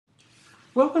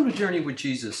Welcome to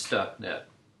JourneyWithJesus.net,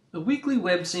 a weekly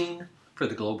webzine for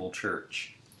the global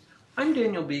church. I'm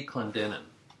Daniel B. Clendenin.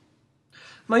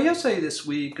 My essay this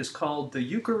week is called The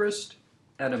Eucharist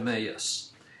at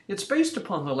Emmaus. It's based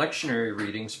upon the lectionary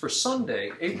readings for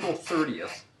Sunday, April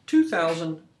 30th,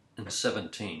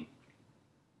 2017.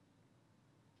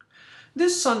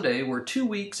 This Sunday, we're 2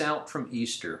 weeks out from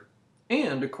Easter,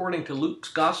 and according to Luke's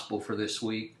Gospel for this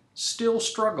week, still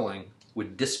struggling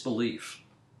with disbelief.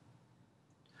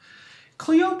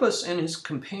 Cleopas and his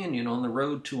companion on the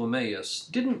road to Emmaus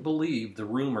didn't believe the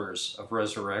rumors of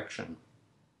resurrection.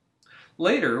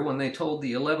 Later, when they told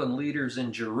the 11 leaders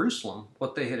in Jerusalem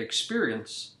what they had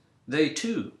experienced, they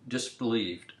too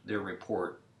disbelieved their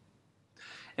report.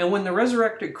 And when the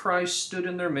resurrected Christ stood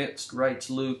in their midst, writes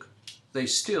Luke, they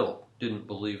still didn't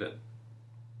believe it.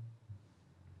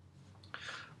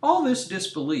 All this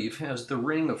disbelief has the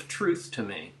ring of truth to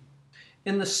me,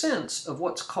 in the sense of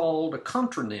what's called a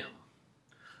contronym.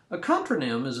 A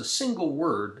contronym is a single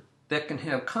word that can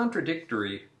have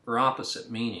contradictory or opposite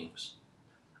meanings.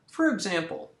 For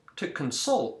example, to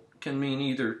consult can mean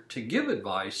either to give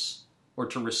advice or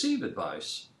to receive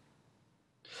advice.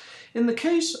 In the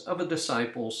case of the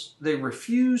disciples, they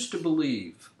refused to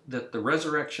believe that the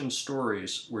resurrection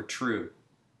stories were true.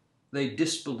 They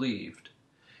disbelieved,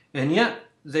 and yet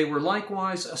they were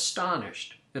likewise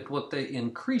astonished at what they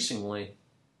increasingly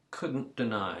couldn't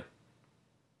deny.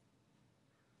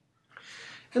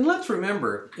 And let's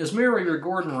remember, as Mary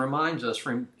Gordon reminds us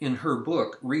in her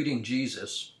book, Reading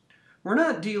Jesus, we're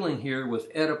not dealing here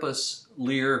with Oedipus,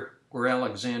 Lear, or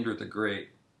Alexander the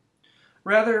Great.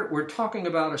 Rather, we're talking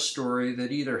about a story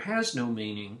that either has no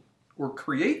meaning or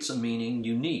creates a meaning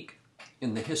unique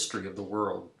in the history of the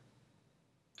world.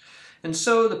 And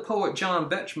so the poet John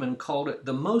Betjeman called it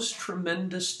the most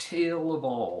tremendous tale of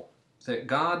all, that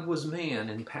God was man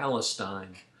in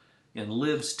Palestine and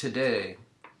lives today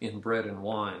in bread and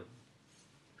wine.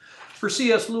 For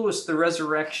C.S. Lewis, the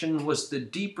resurrection was the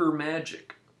deeper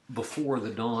magic before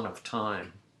the dawn of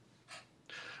time.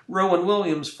 Rowan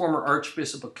Williams, former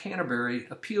Archbishop of Canterbury,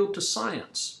 appealed to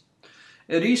science.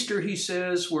 At Easter, he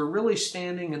says, we're really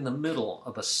standing in the middle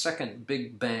of a second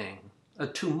Big Bang, a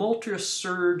tumultuous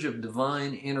surge of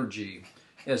divine energy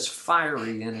as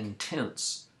fiery and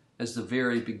intense as the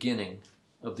very beginning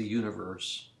of the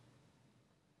universe.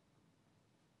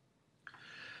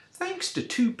 Thanks to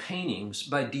 2 paintings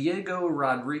by Diego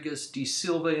Rodriguez de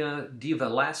Silva de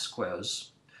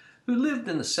Velasquez, who lived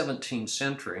in the 17th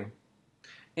century,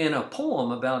 and a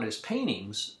poem about his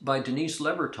paintings by Denise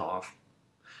Levertov,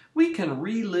 we can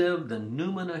relive the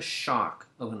numinous shock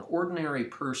of an ordinary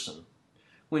person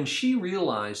when she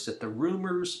realized that the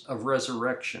rumors of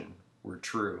resurrection were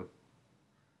true.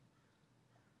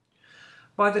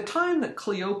 By the time that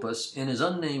Cleopas and his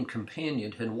unnamed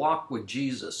companion had walked with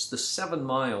Jesus the 7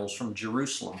 miles from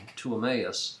Jerusalem to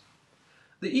Emmaus,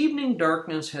 the evening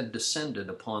darkness had descended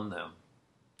upon them.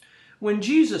 When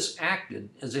Jesus acted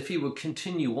as if he would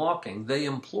continue walking, they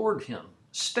implored him,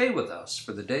 "Stay with us,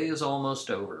 for the day is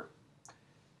almost over."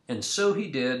 And so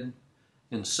he did,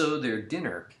 and so their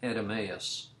dinner at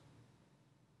Emmaus.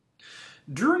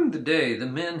 During the day, the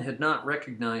men had not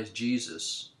recognized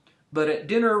Jesus, but at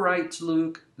dinner, writes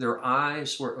Luke, their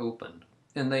eyes were opened,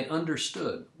 and they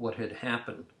understood what had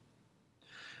happened.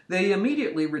 They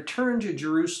immediately returned to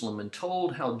Jerusalem and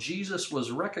told how Jesus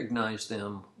was recognized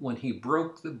them when he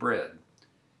broke the bread.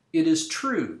 It is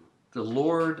true, the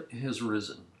Lord has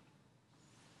risen.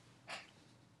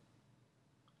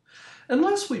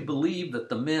 Unless we believe that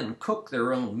the men cooked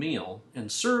their own meal and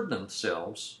served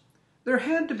themselves, there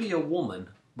had to be a woman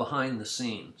behind the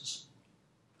scenes.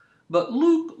 But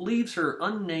Luke leaves her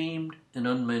unnamed and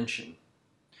unmentioned.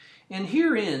 And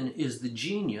herein is the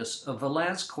genius of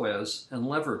Velasquez and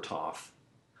Levertov.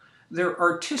 Their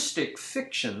artistic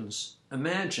fictions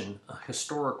imagine a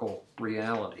historical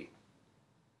reality.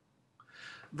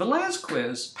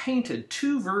 Velasquez painted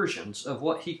 2 versions of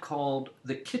what he called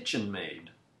the Kitchen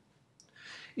Maid.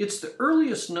 It's the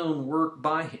earliest known work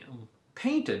by him,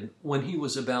 painted when he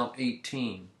was about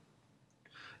 18.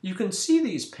 You can see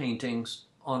these paintings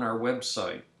on our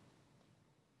website.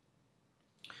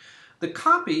 The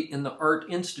copy in the Art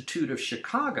Institute of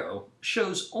Chicago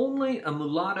shows only a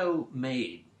mulatto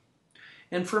maid,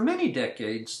 and for many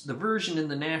decades the version in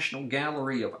the National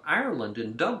Gallery of Ireland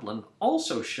in Dublin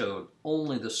also showed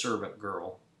only the servant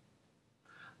girl.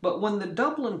 But when the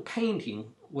Dublin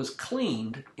painting was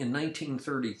cleaned in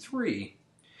 1933,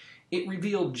 it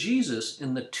revealed Jesus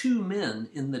and the 2 men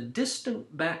in the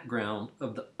distant background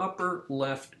of the upper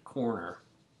left corner.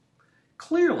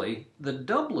 Clearly, the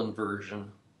Dublin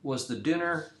version was the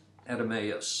dinner at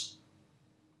Emmaus.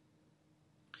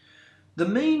 The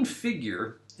main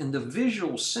figure and the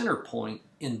visual center point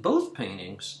in both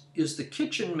paintings is the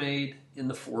kitchen maid in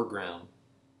the foreground.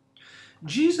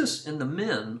 Jesus and the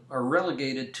men are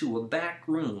relegated to a back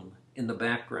room in the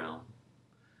background.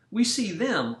 We see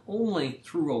them only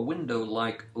through a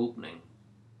window-like opening.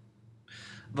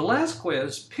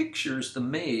 Velázquez pictures the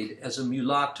maid as a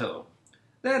mulatto,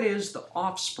 that is, the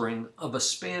offspring of a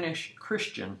Spanish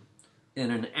Christian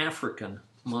and an African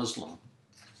Muslim.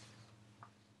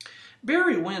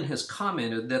 Barry Wynn has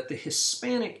commented that the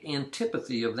Hispanic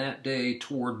antipathy of that day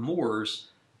toward Moors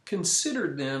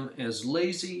considered them as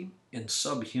lazy and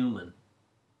subhuman.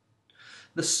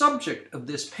 The subject of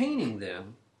this painting,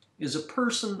 then, is a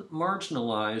person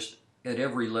marginalized at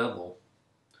every level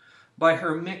by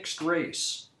her mixed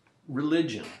race,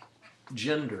 religion,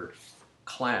 gender,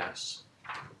 class.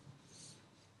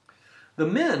 The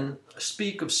men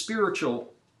speak of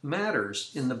spiritual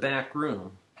matters in the back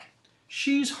room.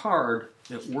 She's hard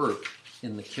at work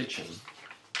in the kitchen.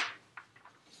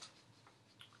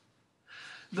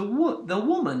 The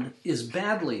woman is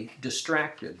badly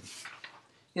distracted.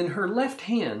 In her left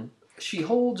hand, she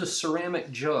holds a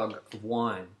ceramic jug of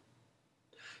wine.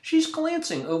 She's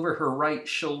glancing over her right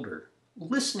shoulder,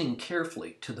 listening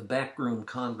carefully to the backroom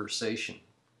conversation.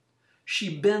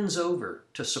 She bends over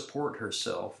to support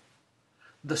herself.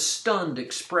 The stunned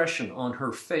expression on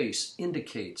her face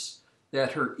indicates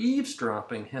that her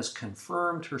eavesdropping has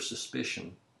confirmed her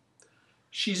suspicion.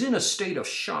 She's in a state of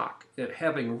shock at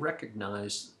having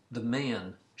recognized the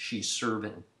man she's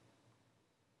serving.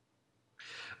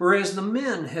 Whereas the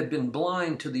men had been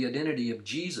blind to the identity of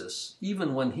Jesus,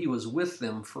 even when he was with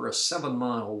them for a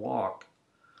 7-mile walk,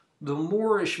 the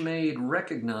Moorish maid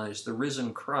recognized the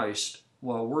risen Christ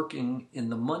while working in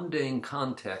the mundane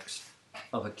context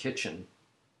of a kitchen.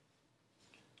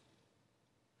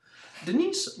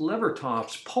 Denise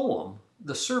Levertov's poem,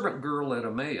 The Servant Girl at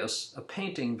Emmaus, a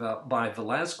painting by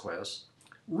Velázquez,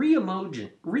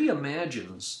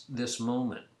 reimagines this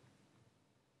moment.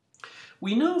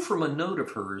 We know from a note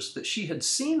of hers that she had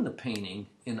seen the painting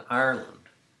in Ireland.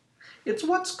 It's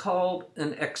what's called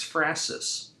an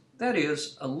ekphrasis, that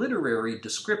is, a literary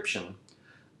description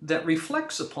that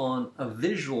reflects upon a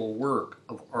visual work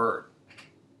of art.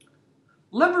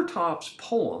 Levertov's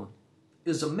poem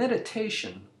is a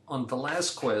meditation on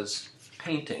Velázquez's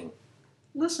painting.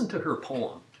 Listen to her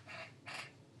poem.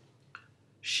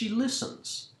 She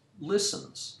listens,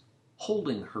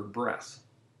 holding her breath.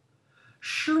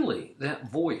 Surely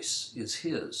that voice is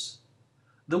his,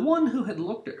 the one who had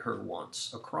looked at her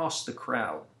once across the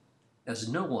crowd as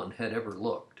no one had ever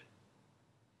looked,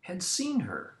 had seen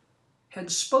her,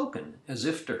 had spoken as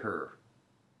if to her.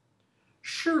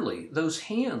 Surely those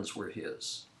hands were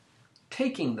his,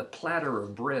 taking the platter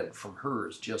of bread from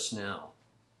hers just now.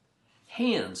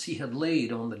 Hands he had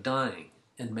laid on the dying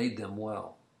and made them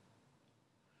well.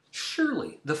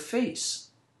 Surely the face,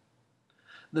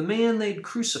 the man they'd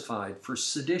crucified for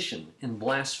sedition and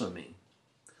blasphemy,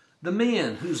 the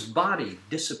man whose body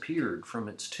disappeared from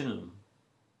its tomb,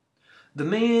 the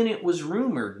man it was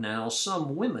rumored now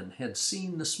some women had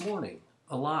seen this morning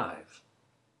alive.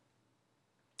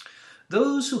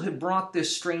 Those who had brought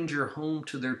this stranger home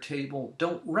to their table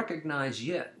don't recognize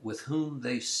yet with whom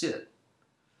they sit,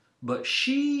 but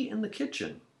she in the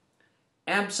kitchen,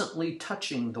 absently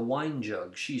touching the wine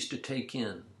jug she's to take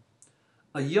in,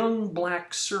 a young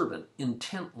black servant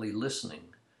intently listening,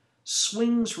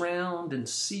 swings round and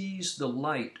sees the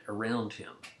light around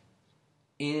him,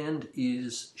 and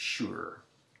is sure.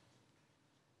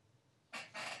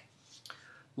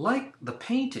 Like the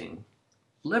painting,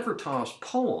 Levertov's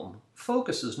poem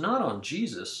focuses not on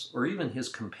Jesus or even his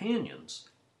companions,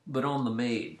 but on the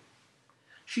maid.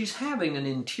 She's having an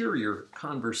interior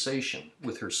conversation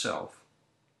with herself.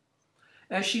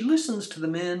 As she listens to the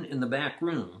men in the back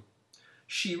room,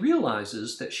 she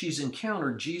realizes that she's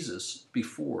encountered Jesus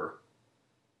before.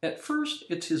 At first,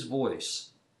 it's his voice,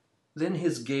 then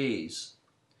his gaze,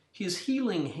 his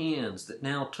healing hands that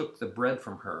now took the bread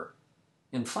from her,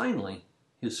 and finally,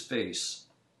 his face.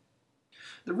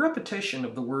 The repetition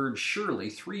of the word surely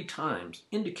 3 times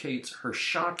indicates her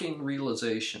shocking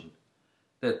realization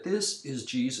that this is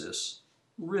Jesus,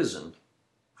 risen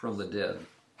from the dead.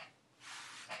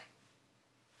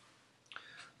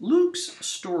 Luke's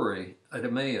story at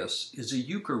Emmaus is a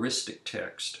Eucharistic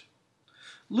text.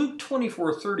 Luke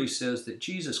 24:30 says that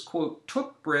Jesus, quote,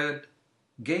 took bread,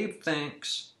 gave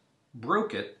thanks,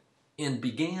 broke it, and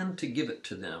began to give it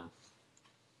to them.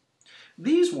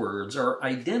 These words are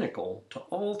identical to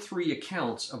all 3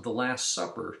 accounts of the Last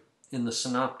Supper in the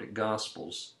Synoptic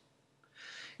Gospels.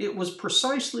 It was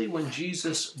precisely when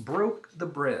Jesus broke the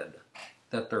bread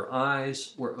that their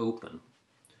eyes were open,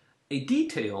 a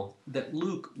detail that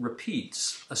Luke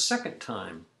repeats a second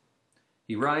time.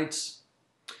 He writes,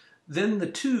 "Then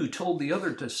the two told the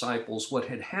other disciples what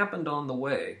had happened on the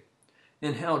way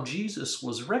and how Jesus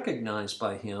was recognized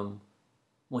by him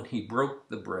when he broke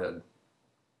the bread."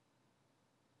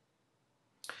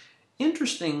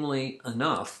 Interestingly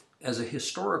enough, as a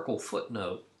historical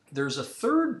footnote, there's a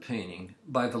third painting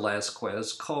by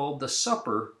Velázquez called The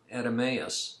Supper at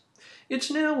Emmaus. It's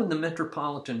now in the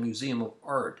Metropolitan Museum of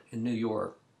Art in New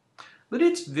York, but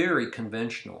it's very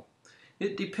conventional.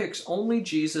 It depicts only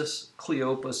Jesus,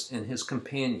 Cleopas, and his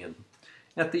companion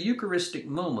at the Eucharistic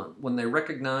moment when they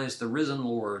recognize the risen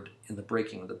Lord in the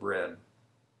breaking of the bread.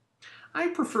 I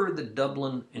prefer the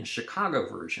Dublin and Chicago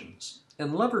versions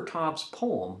and Levertov's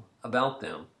poem about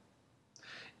them.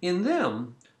 In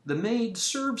them, the maid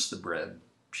serves the bread.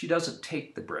 She doesn't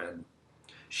take the bread.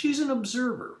 She's an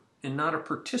observer and not a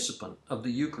participant of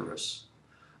the Eucharist,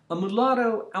 a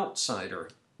mulatto outsider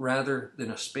rather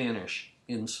than a Spanish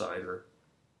insider.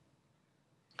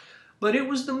 But it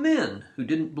was the men who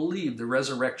didn't believe the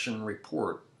resurrection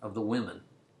report of the women,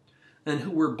 and who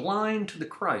were blind to the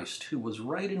Christ who was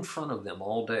right in front of them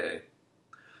all day.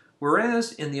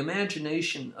 Whereas in the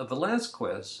imagination of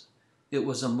Velázquez, it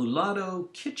was a mulatto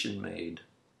kitchen maid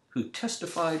who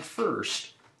testified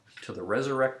first to the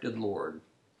resurrected Lord.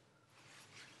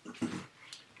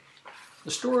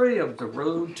 The story of the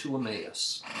road to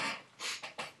Emmaus.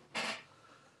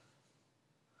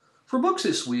 For books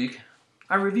this week,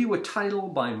 I review a title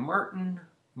by Martin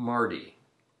Marty.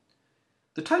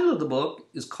 The title of the book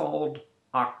is called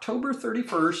October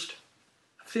 31st,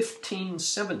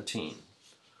 1517,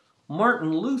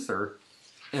 Martin Luther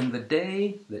and the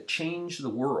Day That Changed the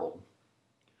World.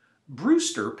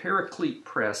 Brewster Paraclete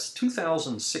Press,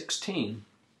 2016.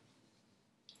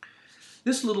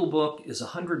 This little book is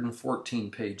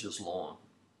 114 pages long.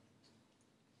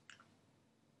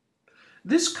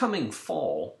 This coming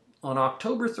fall, on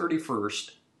October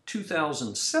 31st,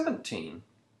 2017,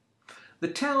 the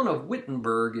town of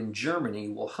Wittenberg in Germany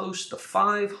will host the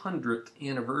 500th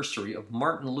anniversary of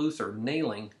Martin Luther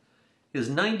nailing his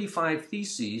 95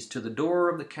 Theses to the door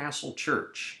of the castle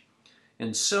church,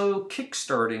 and so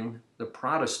kickstarting the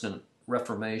Protestant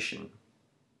Reformation.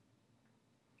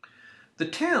 The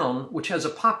town, which has a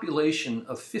population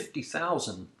of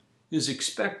 50,000, is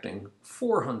expecting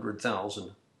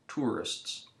 400,000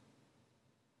 tourists.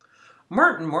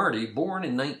 Martin Marty, born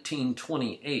in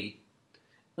 1928,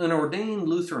 an ordained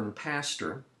Lutheran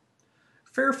pastor,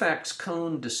 Fairfax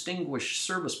Cone Distinguished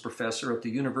Service Professor at the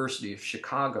University of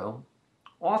Chicago,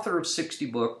 author of 60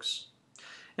 books,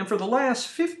 and for the last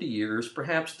 50 years,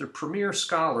 perhaps the premier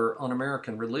scholar on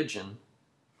American religion,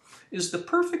 is the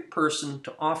perfect person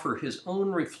to offer his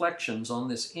own reflections on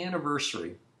this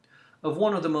anniversary of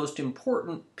one of the most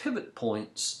important pivot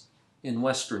points in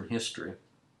Western history.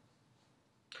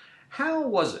 How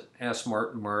was it, asked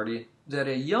Martin Marty, that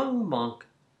a young monk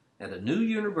at a new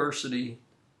university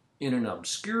in an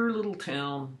obscure little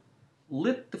town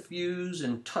lit the fuse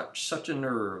and touched such a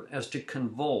nerve as to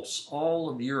convulse all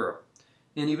of Europe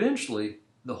and eventually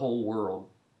the whole world?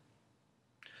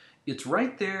 It's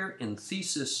right there in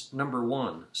thesis number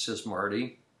 1, says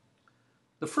Marty.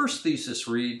 The first thesis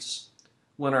reads,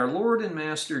 "When our Lord and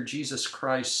Master Jesus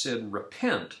Christ said,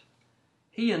 'Repent,'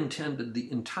 he intended the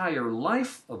entire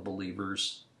life of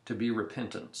believers to be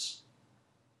repentance."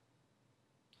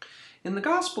 In the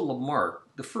Gospel of Mark,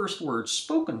 the first words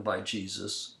spoken by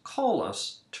Jesus call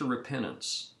us to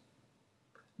repentance.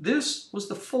 This was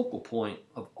the focal point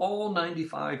of all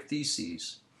 95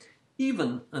 Theses,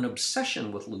 even an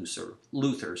obsession with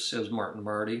Luther, says Martin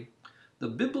Marty, the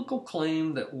biblical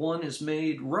claim that one is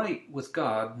made right with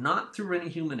God not through any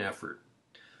human effort.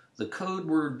 The code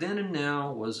word then and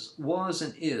now was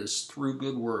and is through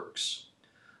good works,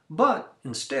 but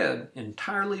instead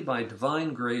entirely by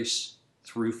divine grace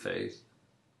through faith.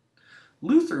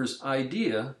 Luther's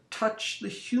idea touched the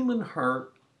human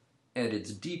heart at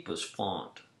its deepest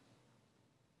font.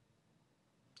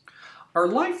 Our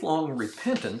lifelong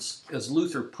repentance, as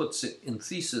Luther puts it in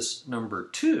thesis number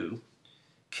 2,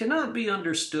 cannot be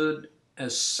understood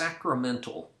as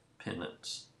sacramental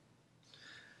penance.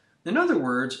 In other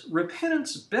words,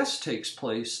 repentance best takes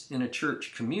place in a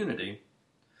church community,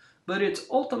 but it's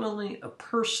ultimately a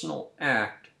personal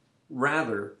act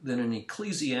rather than an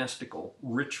ecclesiastical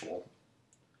ritual.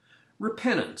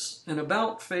 Repentance, an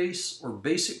about-face or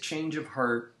basic change of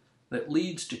heart that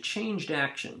leads to changed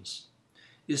actions,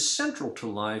 is central to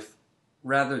life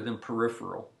rather than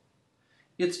peripheral.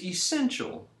 It's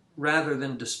essential rather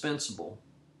than dispensable,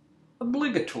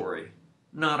 obligatory,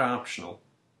 not optional.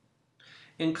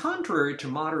 And contrary to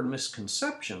modern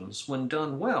misconceptions, when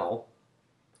done well,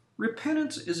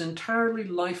 repentance is entirely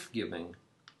life-giving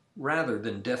rather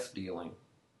than death-dealing.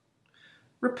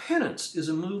 Repentance is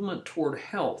a movement toward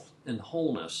health and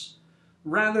wholeness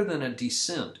rather than a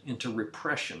descent into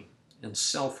repression and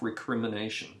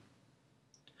self-recrimination.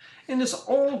 And as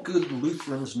all good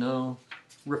Lutherans know,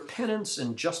 repentance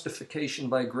and justification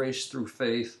by grace through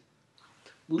faith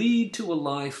lead to a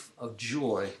life of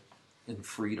joy and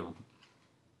freedom.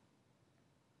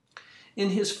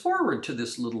 In his foreword to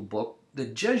this little book, the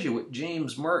Jesuit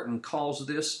James Martin calls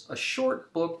this a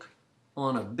short book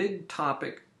on a big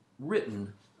topic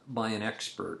written by an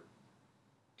expert.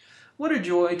 What a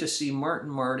joy to see Martin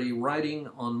Marty writing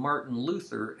on Martin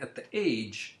Luther at the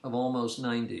age of almost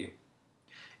 90.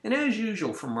 And as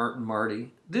usual for Martin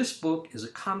Marty, this book is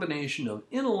a combination of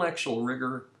intellectual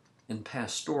rigor and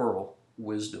pastoral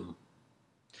wisdom.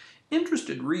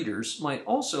 Interested readers might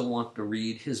also want to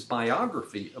read his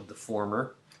biography of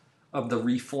the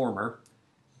Reformer.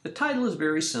 The title is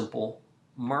very simple,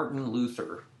 Martin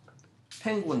Luther,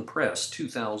 Penguin Press,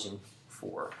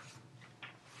 2004.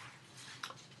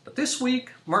 But this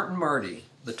week, Martin Marty,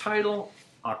 the title,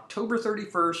 October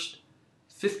 31st,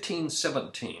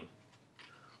 1517.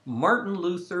 Martin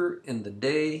Luther in the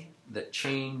Day That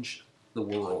Changed the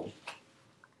World.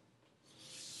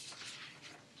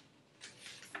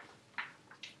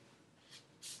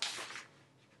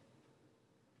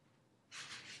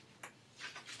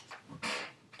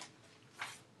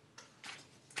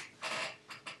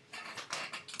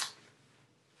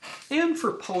 And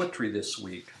for poetry this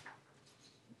week,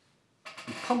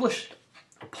 we published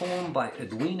a poem by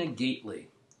Edwina Gately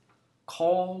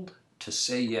called To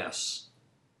Say Yes.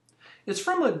 It's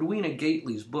from Edwina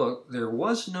Gately's book, There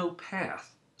Was No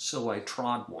Path, So I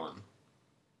Trod One.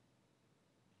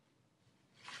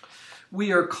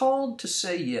 We are called to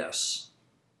say yes,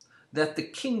 that the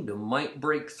kingdom might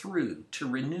break through to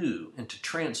renew and to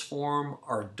transform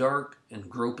our dark and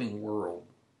groping world.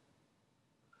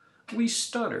 We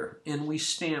stutter and we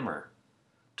stammer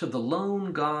to the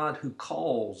lone God who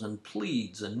calls and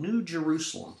pleads a new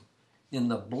Jerusalem in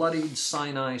the bloodied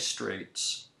Sinai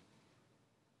Straits.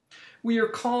 We are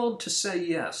called to say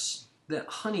yes, that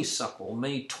honeysuckle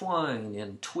may twine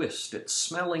and twist its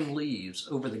smelling leaves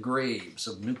over the graves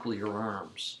of nuclear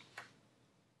arms.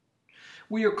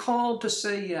 We are called to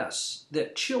say yes,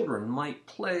 that children might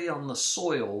play on the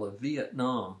soil of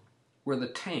Vietnam, where the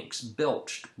tanks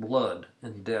belched blood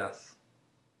and death.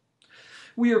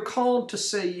 We are called to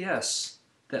say yes,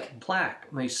 that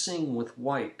black may sing with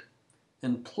white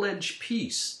and pledge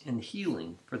peace and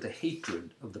healing for the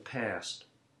hatred of the past.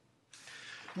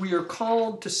 We are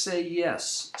called to say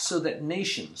yes, so that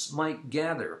nations might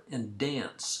gather and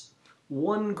dance,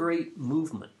 one great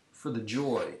movement for the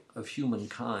joy of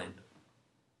humankind.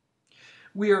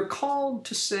 We are called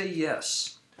to say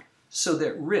yes, so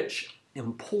that rich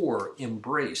and poor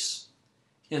embrace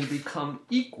and become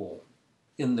equal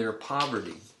in their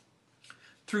poverty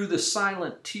through the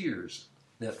silent tears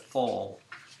that fall.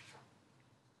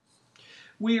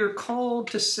 We are called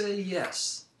to say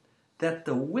yes, that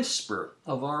the whisper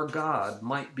of our God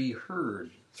might be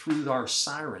heard through our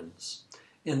sirens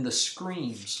and the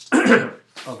screams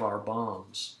of our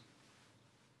bombs.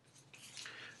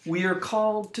 We are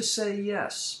called to say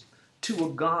yes to a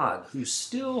God who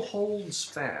still holds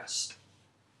fast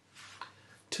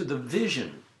to the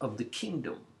vision of the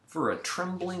kingdom for a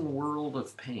trembling world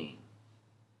of pain.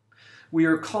 We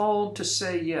are called to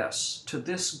say yes to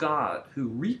this God who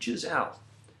reaches out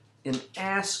and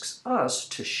asks us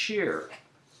to share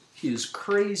his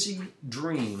crazy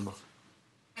dream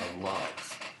of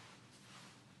love.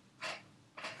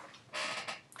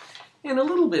 And a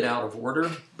little bit out of order,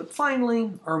 but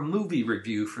finally, our movie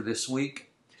review for this week.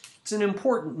 It's an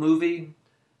important movie.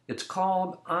 It's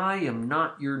called I Am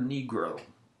Not Your Negro,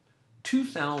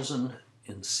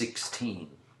 2016.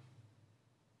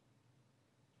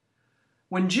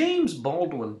 When James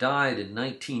Baldwin died in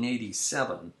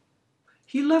 1987,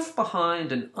 he left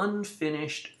behind an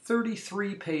unfinished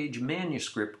 33-page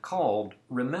manuscript called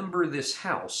Remember This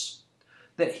House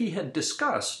that he had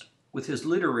discussed with his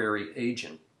literary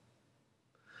agent.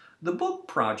 The book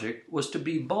project was to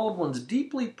be Baldwin's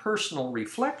deeply personal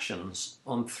reflections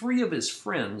on three of his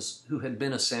friends who had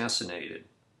been assassinated: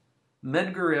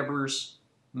 Medgar Evers,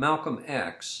 Malcolm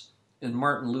X, and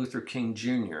Martin Luther King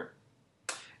Jr.,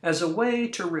 as a way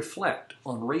to reflect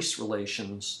on race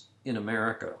relations in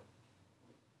America.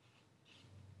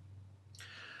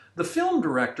 The film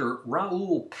director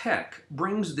Raoul Peck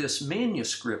brings this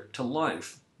manuscript to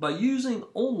life by using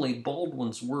only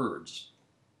Baldwin's words,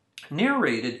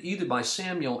 narrated either by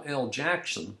Samuel L.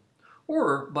 Jackson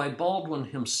or by Baldwin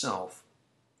himself,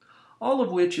 all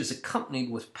of which is accompanied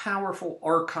with powerful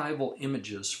archival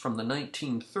images from the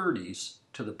 1930s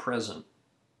to the present.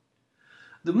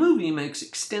 The movie makes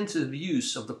extensive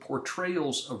use of the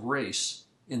portrayals of race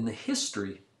in the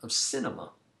history of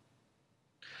cinema.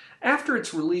 After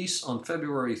its release on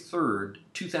February 3,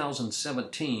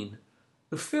 2017,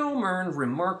 the film earned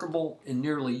remarkable and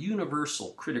nearly universal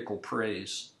critical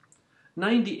praise.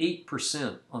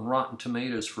 98% on Rotten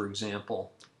Tomatoes, for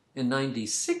example, and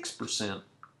 96%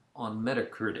 on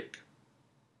Metacritic.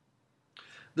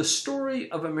 The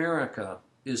story of America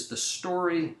is the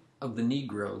story of the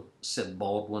Negro, said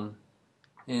Baldwin,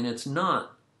 and it's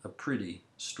not a pretty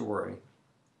story.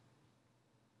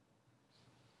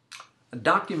 A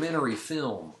documentary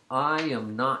film, I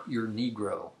Am Not Your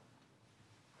Negro.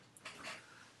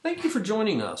 Thank you for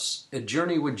joining us at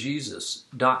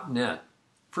JourneyWithJesus.net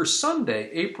for Sunday,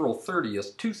 April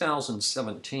 30th,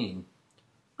 2017.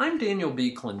 I'm Daniel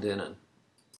B. Clendenin.